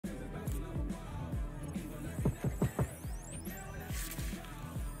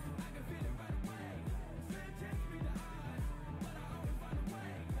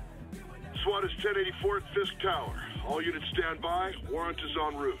Lookout is 1084 Fisk Tower. All units stand by. Warrant is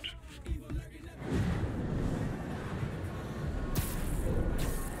en route.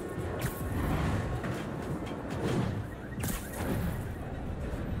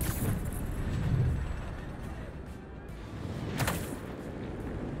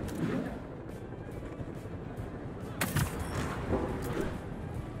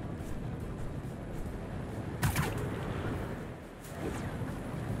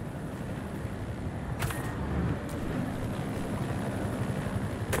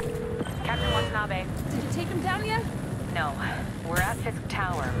 Did you take him down yet? No. We're at Fisk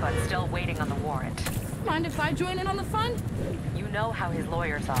Tower, but still waiting on the warrant. Mind if I join in on the fun? You know how his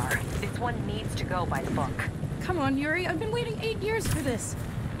lawyers are. This one needs to go by the book. Come on, Yuri. I've been waiting 8 years for this.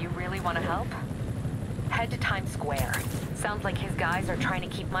 You really want to help? Head to Times Square. Sounds like his guys are trying to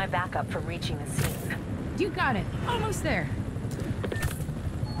keep my backup from reaching the scene. You got it. Almost there.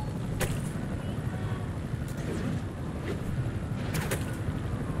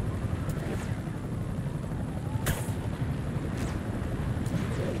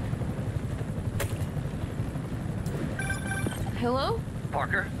 Hello?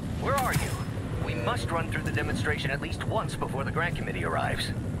 Parker, where are you? We must run through the demonstration at least once before the grant committee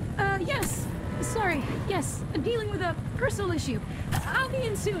arrives. Yes. Sorry. Yes. I'm dealing with a personal issue. I'll be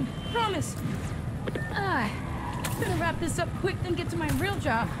in soon. Promise. Better wrap this up quick than get to my real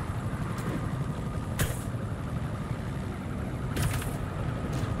job.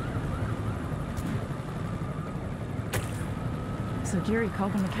 So Gary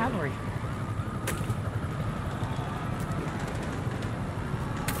called in the cavalry.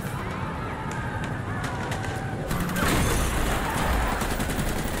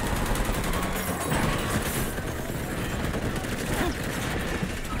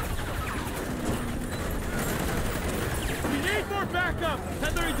 Backup!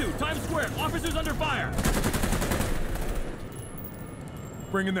 1032, Times Square. Officers under fire.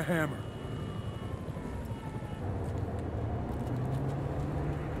 Bring in the hammer.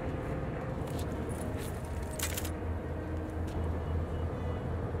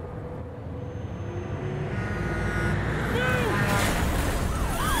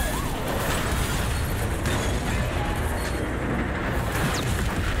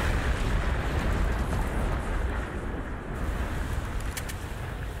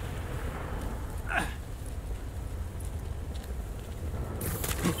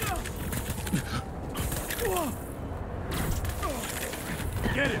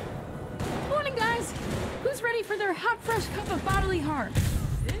 Get it! Morning, guys! Who's ready for their hot, fresh cup of bodily harm?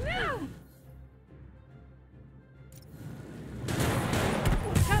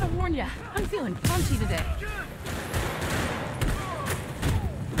 Gotta warn ya, I'm feeling punchy today.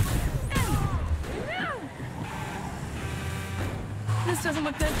 This doesn't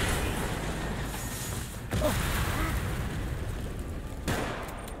look good.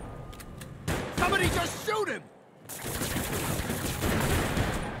 Somebody just shoot him!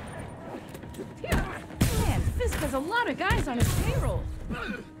 Man, Fisk has a lot of guys on his payroll.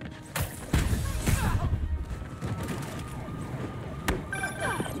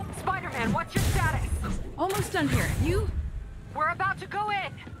 Spider-Man, what's your status? Almost done here. You? We're about to go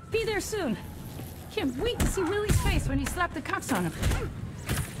in. Be there soon. Can't wait to see Willie's face when you slap the cuffs on him.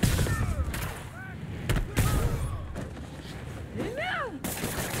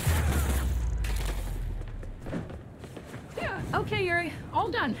 Okay, Yuri. All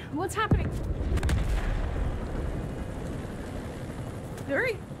done. What's happening?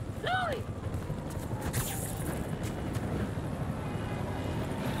 Yuri? No!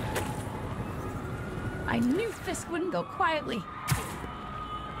 I knew Fisk wouldn't go quietly.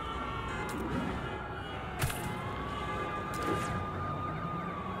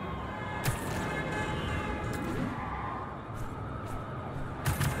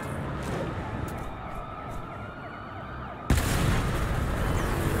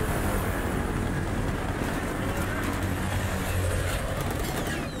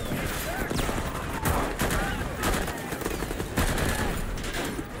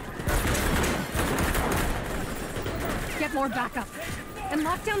 Get more backup. And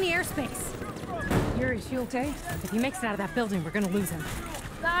lock down the airspace. Yuri, you okay? If he makes it out of that building, we're gonna lose him.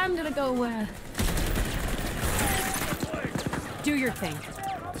 I'm gonna go, Do your thing.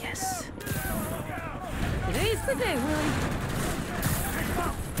 Yes. Today's the day, Willie.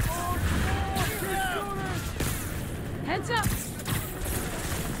 Heads up.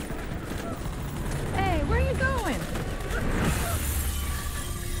 Hey, where are you going?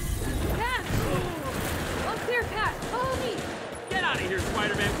 Pat! All clear, Pat. Follow me. Get out of here,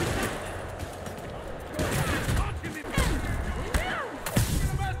 Spider-Man!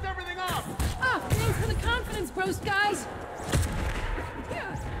 Messed everything up!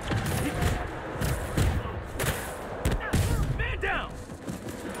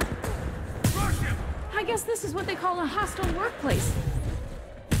 guess this is what they call a hostile workplace.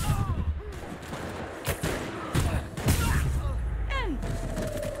 And...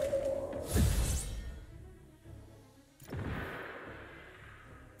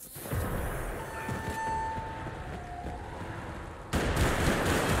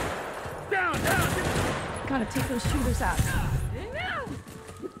 Down! Gotta take those shooters out.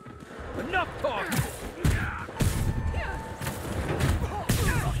 Enough talk!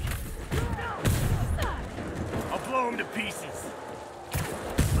 I'll blow him to pieces.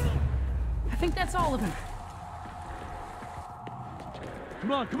 I think that's all of them.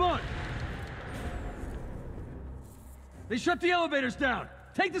 Come on! They shut the elevators down!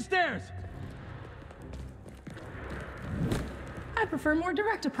 Take the stairs! I prefer more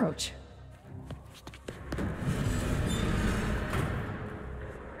direct approach.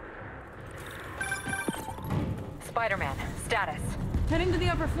 Spider-Man, status. Heading to the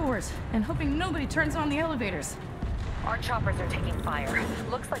upper floors, and hoping nobody turns on the elevators. Our choppers are taking fire.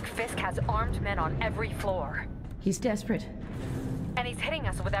 Looks like Fisk has armed men on every floor. He's desperate. And he's hitting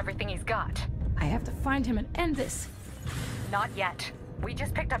us with everything he's got. I have to find him and end this. Not yet. We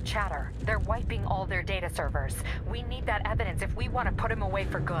just picked up chatter. They're wiping all their data servers. We need that evidence if we want to put him away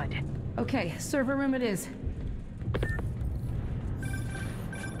for good. Okay, server room it is.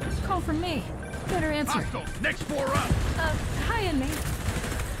 Call from me. Better answer. Hostile! Next floor up! Hi, inmate.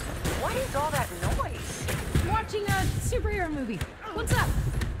 What is all that noise? Watching a superhero movie. What's up?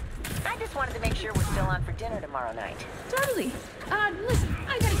 I just wanted to make sure we're still on for dinner tomorrow night. Totally. Listen,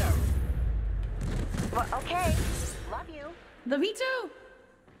 I gotta go. Well, okay. Love you. Love you too.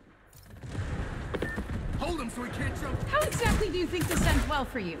 Hold him so he can't jump. How exactly do you think this ends well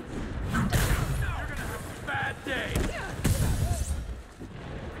for you? You're gonna have a bad day!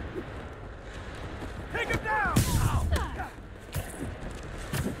 Take him down! Ow.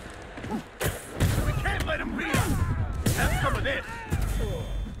 We can't let him beat us! Have some of this!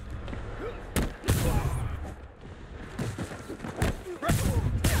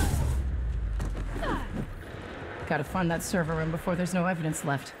 Gotta find that server room before there's no evidence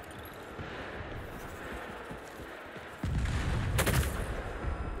left.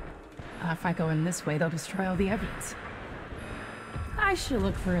 If I go in this way, they'll destroy all the evidence. I should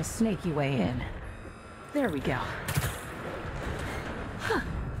look for a snaky way in. There we go. Huh.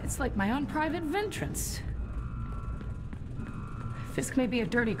 It's like my own private ventrance. Fisk may be a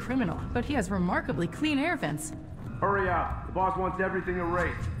dirty criminal, but he has remarkably clean air vents. Hurry up. The boss wants everything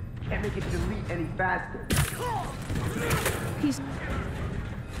erased. Can't make it delete any faster. He's...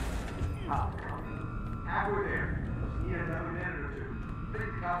 Halfway there. Just need another minute or two. Think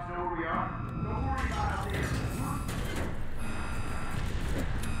the cops know where we are? Don't worry about it there.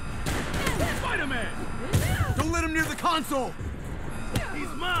 Spider-Man! Don't let him near the console! He's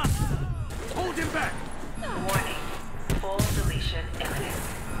mine! Hold him back! Warning. Full deletion imminent.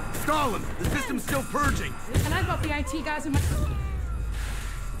 Stalin, the system's still purging! And I got the IT guys in my...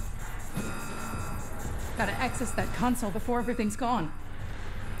 Gotta access that console before everything's gone.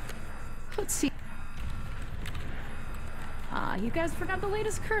 Let's see. You guys forgot the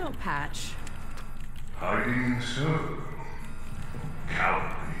latest kernel patch. Hiding so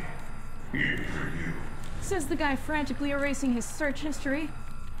cowardly, even for you. Says the guy frantically erasing his search history.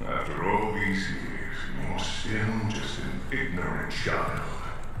 After all these years, you're still just an ignorant child.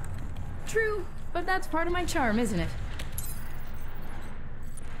 True, but that's part of my charm, isn't it?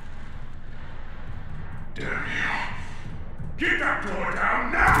 Damn you. Get that door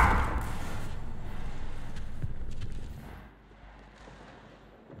down now!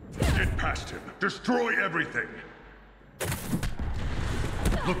 Get past him. Destroy everything.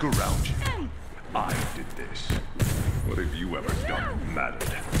 Look around you. I did this. What have you ever done, Madden?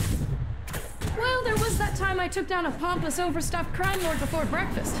 Well, there was that time I took down a pompous, overstuffed crime lord before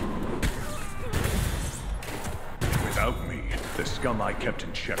breakfast. Without me, the scum I kept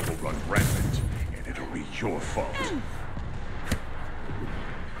in check will run rampant, and it'll be your fault.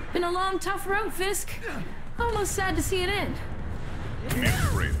 Been a long, tough road, Fisk. Almost sad to see it end. Miss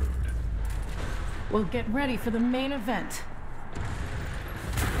Prelude. We'll get ready for the main event.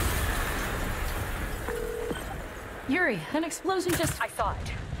 Yuri, an explosion just... I saw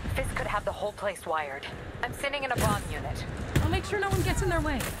it. Fisk could have the whole place wired. I'm sending in a bomb unit. I'll make sure no one gets in their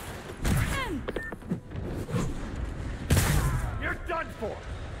way. You're done for!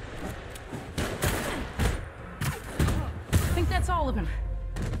 I think that's all of him.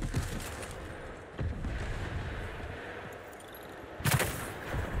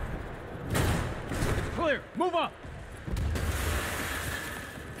 Clear! Move up!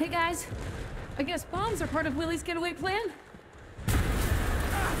 Hey guys, I guess bombs are part of Willie's getaway plan?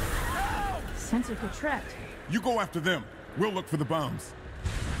 Sensor could track. You go after them. We'll look for the bombs.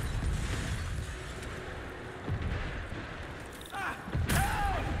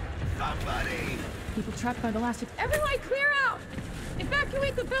 Somebody! People trapped by the last... Everyone clear out!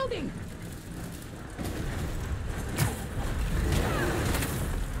 Evacuate the building!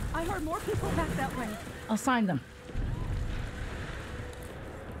 I heard more people back that way. I'll find them.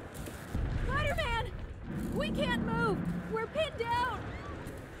 Spider-Man! We can't move! We're pinned down!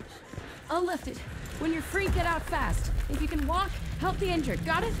 I'll lift it. When you're free, get out fast. If you can walk, help the injured.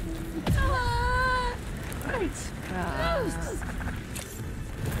 Got it? Ah! Right. Ghosts!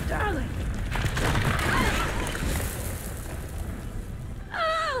 Darling!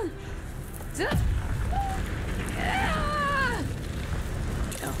 Ah! Duh! Ah!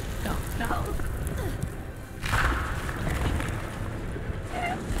 No, no, no.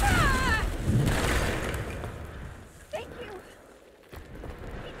 Ah! Thank you!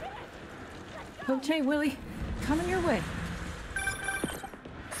 Okay, Willie. Coming your way.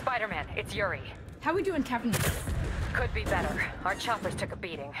 Spider-Man, it's Yuri. How we doing, Captain? Could be better. Our choppers took a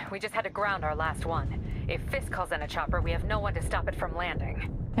beating. We just had to ground our last one. If Fisk calls in a chopper, we have no one to stop it from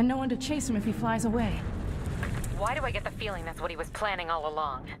landing. And no one to chase him if he flies away. Why do I get the feeling that's what he was planning all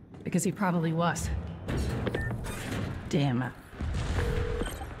along? Because he probably was. Damn.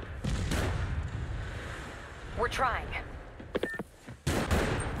 We're trying.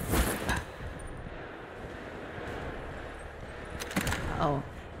 Oh.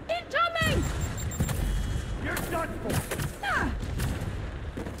 Incoming! You're done for! Ah!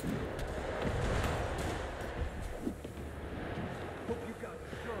 Hope you got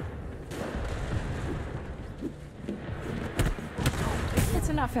sure. It's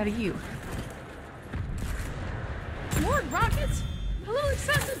enough out of you. More rockets? A little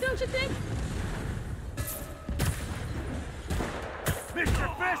excessive, don't you think? Mr.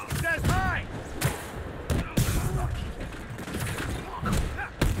 Fisk says hi!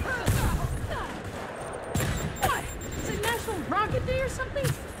 What? Is it National Rocket Day or something?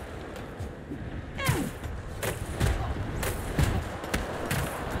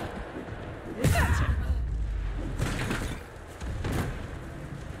 Gotcha.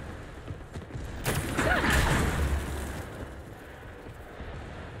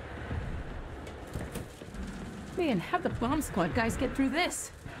 Man, how'd the bomb squad guys get through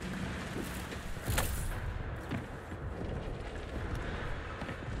this?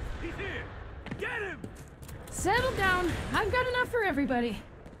 He's here! Get him! Settle down. I've got enough for everybody.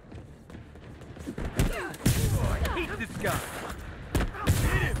 I hate this guy!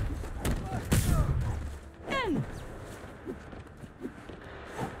 Hit him! In.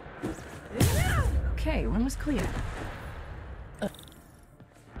 Okay, one was clear.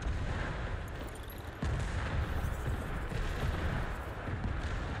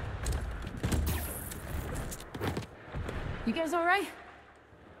 You guys all right?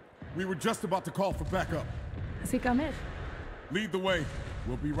 We were just about to call for backup. I think I'm it. Lead the way.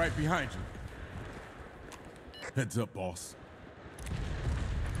 We'll be right behind you. Heads up, boss.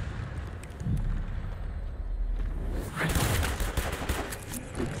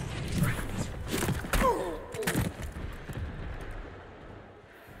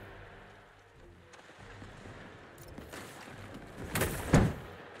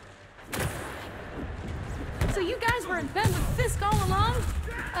 So you guys were in bed with Fisk all along?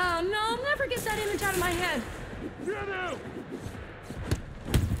 Oh no, I'll never get that image out of my head. Get him!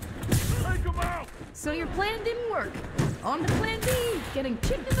 Take him out! So your plan didn't work. On to plan B, getting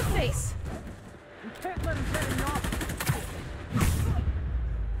kicked in the face. We can't let him get enough!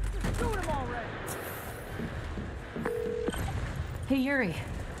 Shoot him already! Hey Yuri,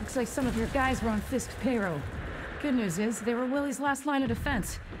 looks like some of your guys were on Fisk's payroll. Good news is, they were Willie's last line of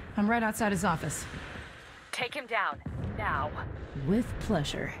defense. I'm right outside his office. Take him down. Now. With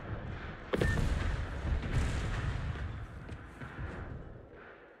pleasure.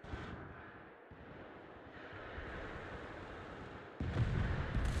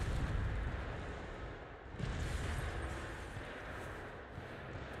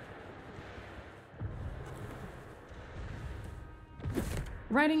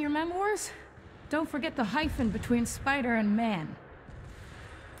 Writing your memoirs? Don't forget the hyphen between spider and man.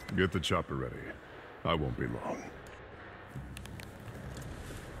 Get the chopper ready. I won't be long.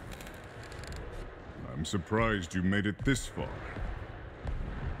 I'm surprised you made it this far.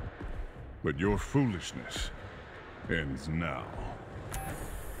 But your foolishness ends now.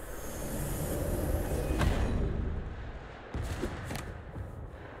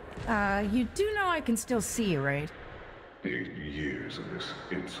 You do know I can still see you, right? 8 years of this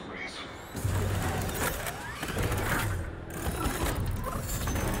insolence.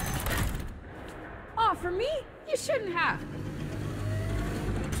 shouldn't have.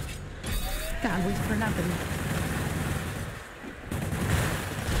 God, we for nothing.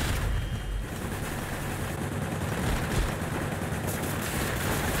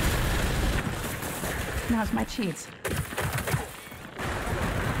 Now's my cheats.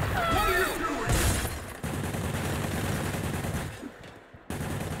 What are you doing?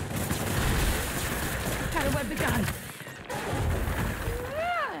 How to web the gun.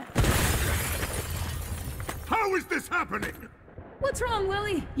 How is this happening? What's wrong,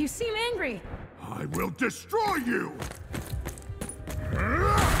 Willie? You seem angry. I will destroy you!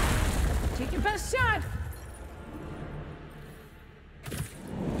 Take your best shot.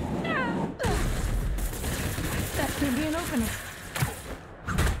 That could be an opening.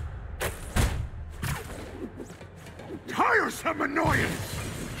 Tiresome annoyance!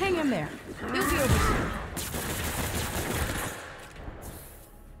 Hang in there. It'll be over soon.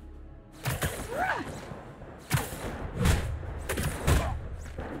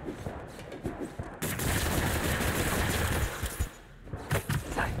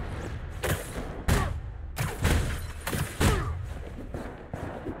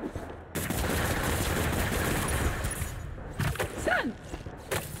 Son!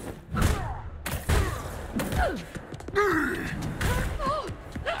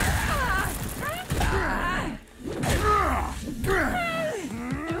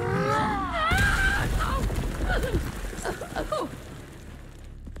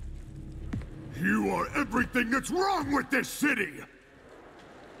 You are everything that's wrong with this city!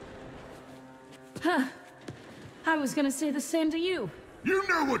 Huh. I was gonna say the same to you. You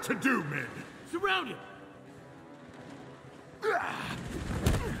know what to do, men! Surround him!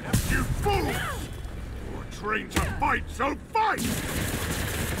 You fools! You're trained to fight, so fight!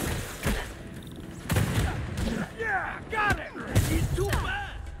 Yeah, got it! He's too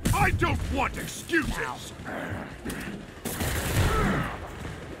bad! I don't want excuses!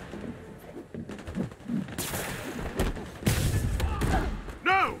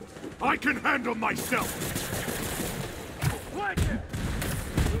 No! I can handle myself! Watch it!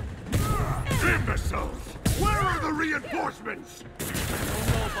 Imbeciles! Where are the reinforcements? Don't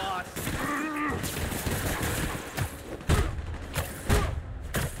know, boss.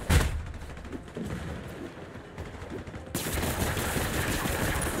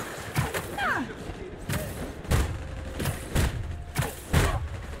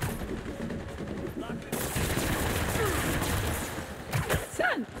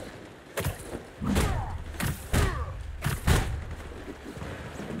 Son!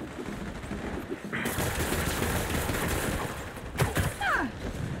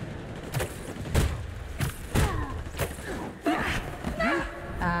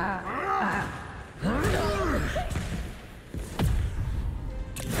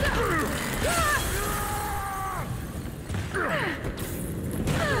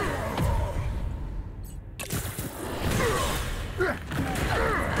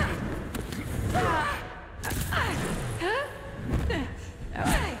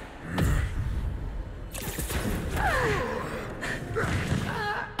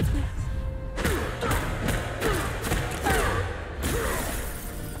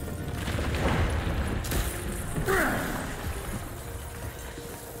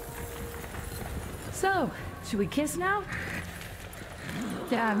 So, should we kiss now?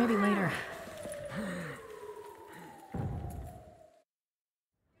 Yeah, maybe later.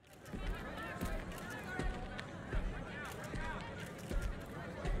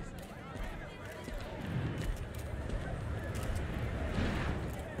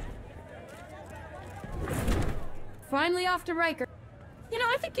 Finally off to Riker. You know,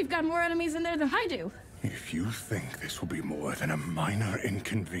 I think you've got more enemies in there than I do. If you think this will be more than a minor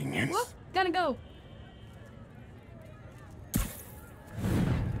inconvenience... Whoop, gotta go.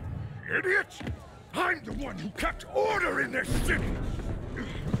 Idiot! I'm the one who kept order in this city!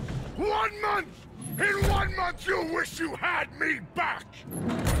 1 month! In 1 month you'll wish you had me back!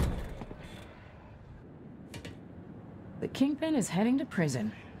 The Kingpin is heading to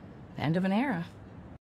prison. End of an era.